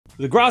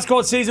With the grass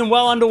court season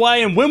well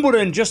underway and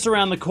Wimbledon just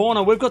around the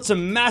corner, we've got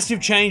some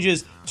massive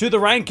changes to the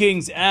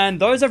rankings, and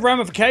those have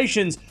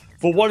ramifications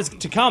for what is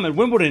to come at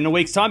Wimbledon in a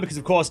week's time because,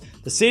 of course,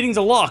 the seedings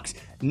are locked.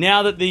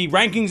 Now that the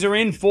rankings are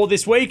in for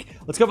this week,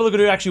 let's go have a look at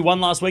who actually won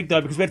last week,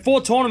 though, because we had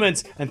 4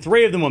 tournaments, and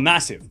 3 of them were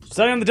massive.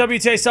 Starting on the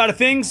WTA side of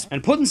things,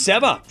 and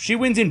Putintseva, she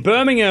wins in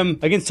Birmingham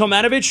against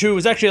Tomanovic, who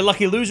was actually a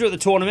lucky loser at the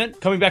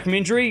tournament, coming back from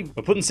injury.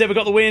 But Putintseva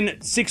got the win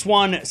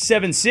 6-1,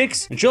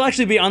 7-6, and she'll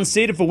actually be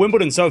unseeded for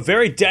Wimbledon, so a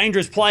very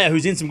dangerous player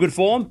who's in some good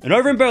form. And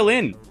over in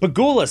Berlin,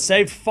 Pegula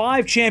saved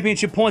 5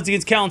 championship points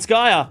against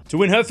Kalinskaya to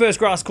win her first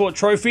grass court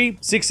trophy,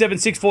 6-7,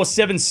 6-4,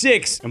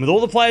 7-6. And with all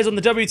the players on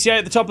the WTA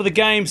at the top of the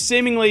game,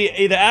 seemingly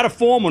either out of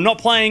form or not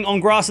playing on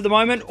grass at the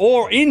moment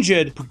or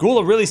injured,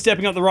 Pegula really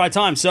stepping up the right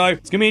time. So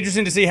it's going to be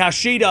interesting to see how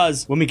she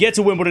does when we get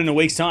to Wimbledon in a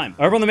week's time.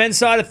 Over on the men's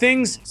side of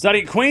things,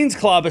 starting at Queen's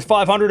Club at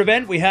 500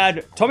 event, we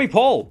had Tommy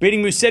Paul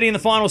beating Musetti in the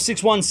final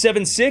 6-1,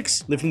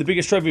 7-6, lifting the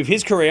biggest trophy of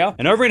his career.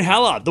 And over in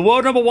Halle, the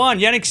world number 1,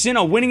 Jannik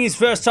Sinner, winning his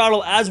first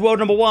title as world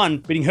number 1,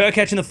 beating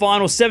Hurkacz in the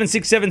final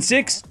 7-6,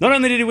 7-6. Not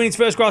only did he win his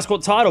first grass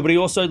court title, but he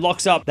also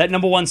locks up that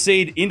number 1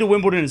 seed into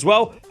Wimbledon as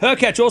well.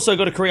 Hurkacz also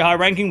got a career high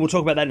ranking. We'll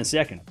talk about that in a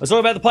second. Let's talk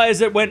about the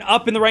players that went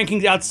up in the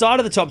rankings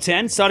outside of the top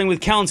 10, starting with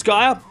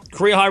Kalinskaya.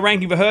 Career high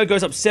ranking for her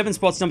goes up 7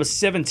 spots, number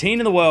 17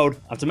 in the world,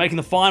 after making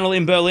the final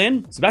in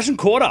Berlin. Sebastian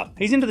Korda,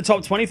 he's into the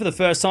top 20 for the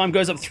first time,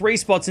 goes up 3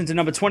 spots into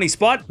number 20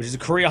 spot, which is a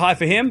career high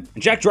for him.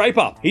 And Jack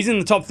Draper, he's in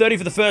the top 30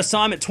 for the first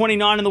time at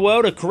 29 in the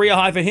world, a career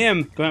high for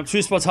him, going up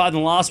 2 spots higher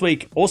than last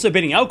week, also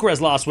beating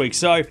Alcaraz last week.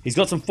 So he's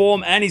got some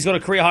form and he's got a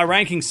career high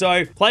ranking.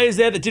 So players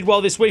there that did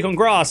well this week on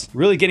grass,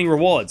 really getting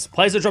rewards.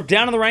 Players that dropped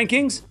down in the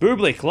rankings,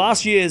 Bublik,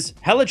 last year's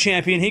Halle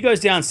champion, he goes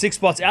down 6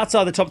 spots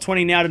outside the top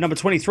 20 now to number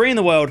 23 in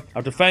the world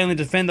after failing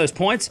to defend those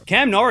points.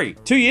 Cam Norrie,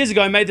 2 years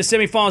ago, made the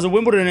semi-finals of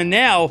Wimbledon, and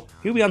now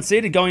he'll be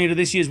unseeded going into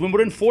this year's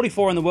Wimbledon,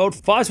 44 in the world,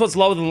 5 spots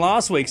lower than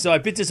last week, so a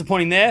bit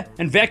disappointing there.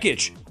 And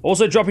Vekic,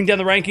 also dropping down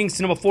the rankings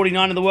to number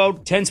 49 in the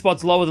world, 10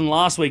 spots lower than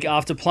last week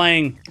after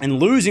playing and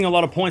losing a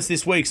lot of points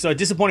this week, so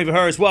disappointing for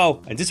her as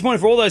well, and disappointing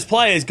for all those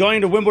players going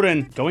into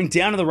Wimbledon, going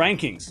down to the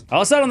rankings.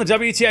 I'll start on the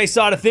WTA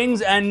side of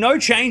things, and no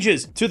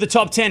changes to the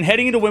top 10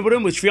 heading into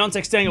Wimbledon, with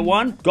Swiatek staying at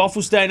 1, Gauff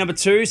will stay at number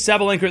 2,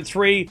 Sabalenka at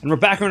 3, and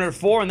Rybakina at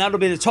 4, and that'll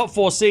be the top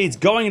 4 seeds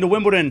going into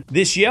Wimbledon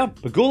this year.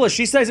 Pegula,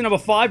 she stays at number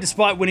 5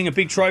 despite winning a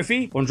big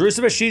trophy.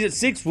 Vondrousova, she's at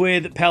 6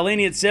 with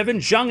Paolini at 7,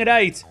 Zhang at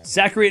 8,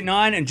 Zachary at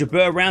 9, and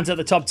Jabeur rounds out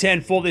the top 10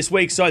 for this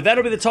week. So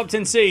that'll be the top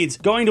 10 seeds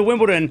going to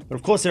Wimbledon. But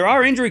of course, there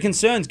are injury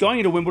concerns going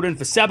into Wimbledon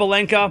for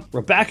Sabalenka,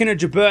 Rybakina,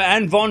 Jabeur,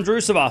 and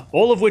Vondrousova,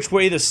 all of which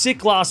were either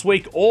sick last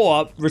week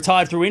or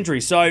retired through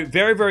injury. So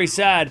very, very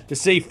sad to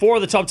see 4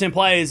 of the top 10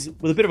 players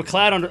with a bit of a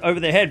cloud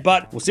over their head,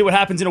 but we'll see what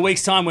happens in a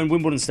week's time when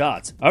Wimbledon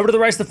starts. Over to the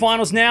race of the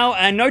finals now,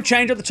 and no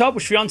change at the top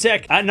with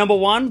Swiatek at number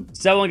 1,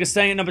 Sabalenka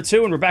staying at number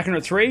 2, and Rybakina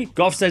at 3,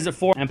 Gauff stays at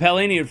 4, and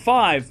Paolini at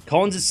 5,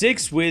 Collins at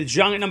 6, with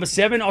Zhang at number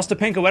 7,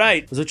 Ostapenko at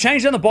 8. There's a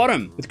change down the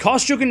bottom, with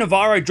Kostyuk and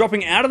Navarro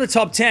dropping out of the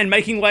top 10,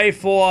 making way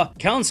for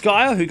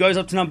Kalinskaya, who goes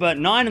up to number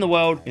 9 in the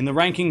world in the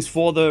rankings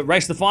for the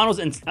race of the finals,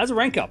 and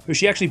Azarenka, who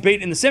she actually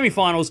beat in the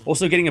semi-finals,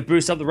 also getting a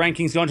boost up the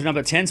rankings, going to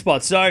number 10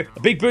 spot. So a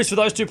big boost for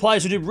those 2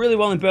 players who did really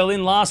well in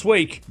Berlin last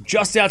week,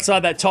 just outside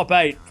that top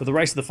 8 for the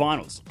race of the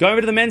finals. Going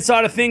over to the men's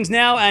side of things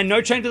now, and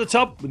no change at the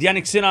top with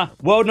Jannik Sinner,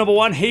 world number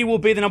 1. He will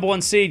be the number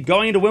 1 seed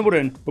going into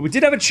Wimbledon. But we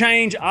did have a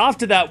change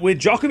after that with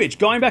Djokovic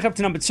going back up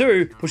to number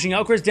 2, pushing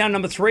Alcaraz down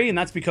number 3, and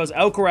that's because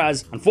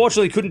Alcaraz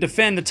unfortunately couldn't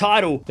defend the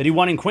title that he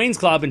won in Queen's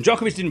Club, and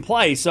Djokovic didn't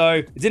play, so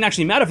it didn't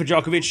actually matter for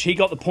Djokovic. He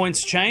got the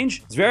points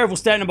change. Zverev will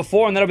stay at number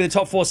 4, and that'll be the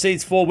top 4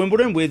 seeds for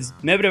Wimbledon, with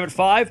Medvedev at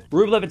 5,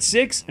 Rublev at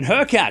 6, and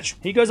Hurkacz,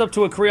 he goes up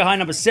to a career high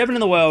number 7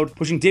 in the world,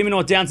 pushing De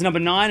Minaur down to number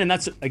 9, and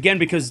that's again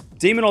because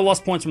De Minaur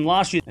lost points from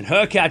last year, and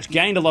Hurkacz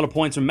gained a lot of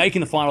points from making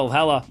the final of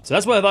Halle. So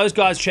that's where those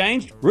guys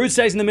changed. Ruud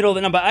stays in the middle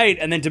at number 8,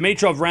 and then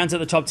Dimitrov rounds out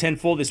the top 10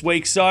 for this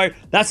week. So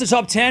that's the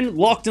top 10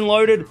 locked and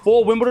loaded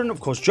for Wimbledon. Of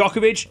course,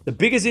 Djokovic, the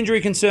biggest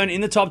injury concern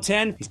in the top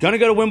 10. He's going to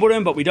go to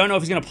Wimbledon, but we don't know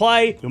if he's going to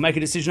play. He'll make a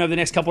decision over the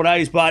next couple of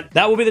days, but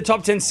that will be the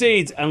top 10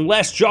 seeds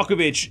unless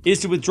Djokovic is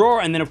to withdraw,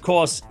 and then of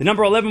course the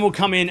number 11 will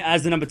come in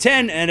as the number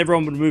 10, and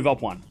everyone would move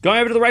up 1. Going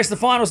over to the race of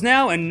the finals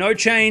now, and no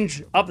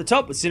change up the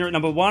top with Sinner at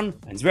number 1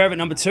 and Zverev at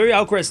number 2.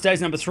 Alcaraz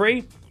stays number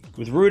 3,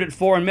 with Ruud at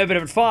 4 and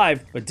Medvedev at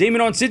 5. But De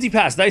Minaur and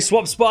Tsitsipas, they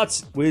swap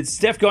spots, with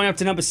Steph going up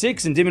to number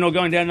 6 and De Minaur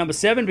going down to number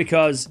 7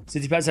 because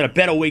Tsitsipas had a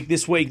better week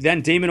this week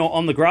than De Minaur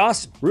on the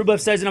grass. Rublev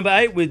stays at number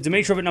 8 with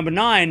Dimitrov at number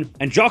 9.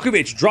 And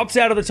Djokovic drops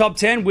out of the top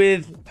 10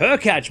 with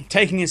Hurkacz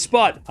taking his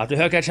spot after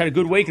Hurkacz had a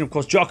good week. And of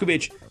course,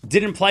 Djokovic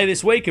didn't play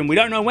this week, and we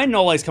don't know when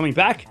Nole's coming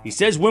back. He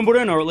says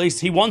Wimbledon, or at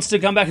least he wants to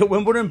come back at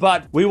Wimbledon,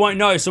 but we won't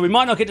know. So we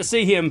might not get to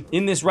see him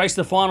in this race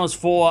to the finals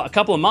for a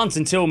couple of months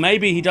until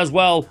maybe he does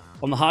well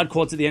on the hard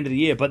courts at the end of the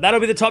year. But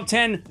that'll be the top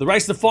 10, the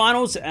race to the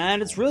finals,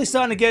 and it's really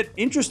starting to get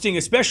interesting,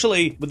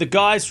 especially with the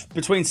guys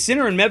between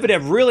Sinner and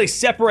Medvedev really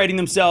separating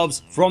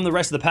themselves from the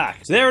rest of the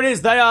pack. So there it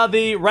is. They are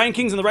the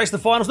rankings and the race to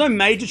the finals. No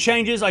major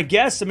changes, I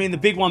guess. I mean, the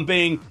big one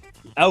being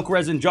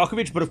Alcaraz and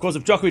Djokovic, but of course,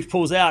 if Djokovic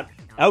pulls out,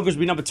 Alcaraz will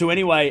be number 2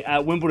 anyway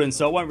at Wimbledon,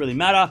 so it won't really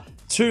matter.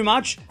 too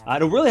much.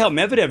 It'll really help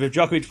Medvedev if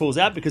Djokovic pulls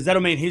out, because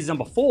that'll mean he's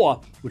number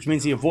 4, which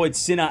means he avoids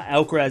Sinner,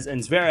 Alcaraz,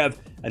 and Zverev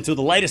until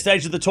the later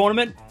stage of the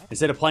tournament,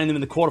 instead of playing them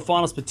in the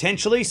quarterfinals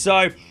potentially.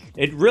 So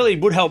it really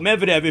would help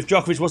Medvedev if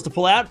Djokovic was to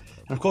pull out.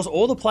 And of course,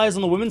 all the players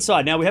on the women's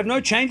side. Now, we have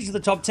no changes to the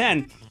top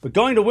 10, but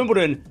going to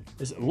Wimbledon,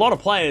 there's a lot of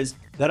players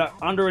that are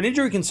under an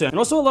injury concern. And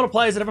also a lot of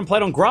players that haven't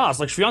played on grass.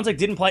 Like Swiatek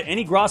didn't play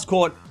any grass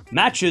court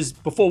matches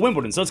before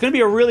Wimbledon. So it's going to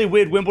be a really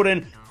weird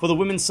Wimbledon for the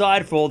women's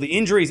side, for all the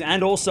injuries,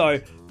 and also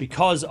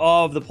because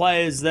of the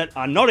players that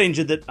are not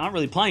injured that aren't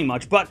really playing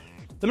much. But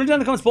let me know down in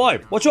the comments below.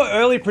 What's your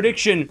early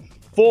prediction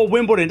for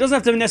Wimbledon? It doesn't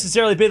have to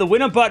necessarily be the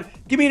winner, but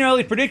give me an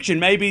early prediction.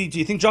 Maybe, do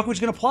you think Djokovic is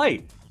going to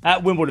play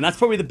at Wimbledon? That's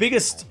probably the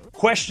biggest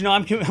question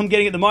I'm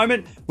getting at the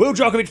moment. Will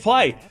Djokovic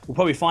play? We'll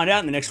probably find out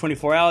in the next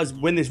 24 hours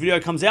when this video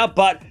comes out,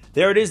 but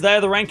there it is. They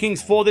are the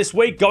rankings for this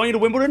week. Going into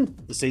Wimbledon,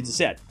 the seeds are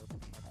set.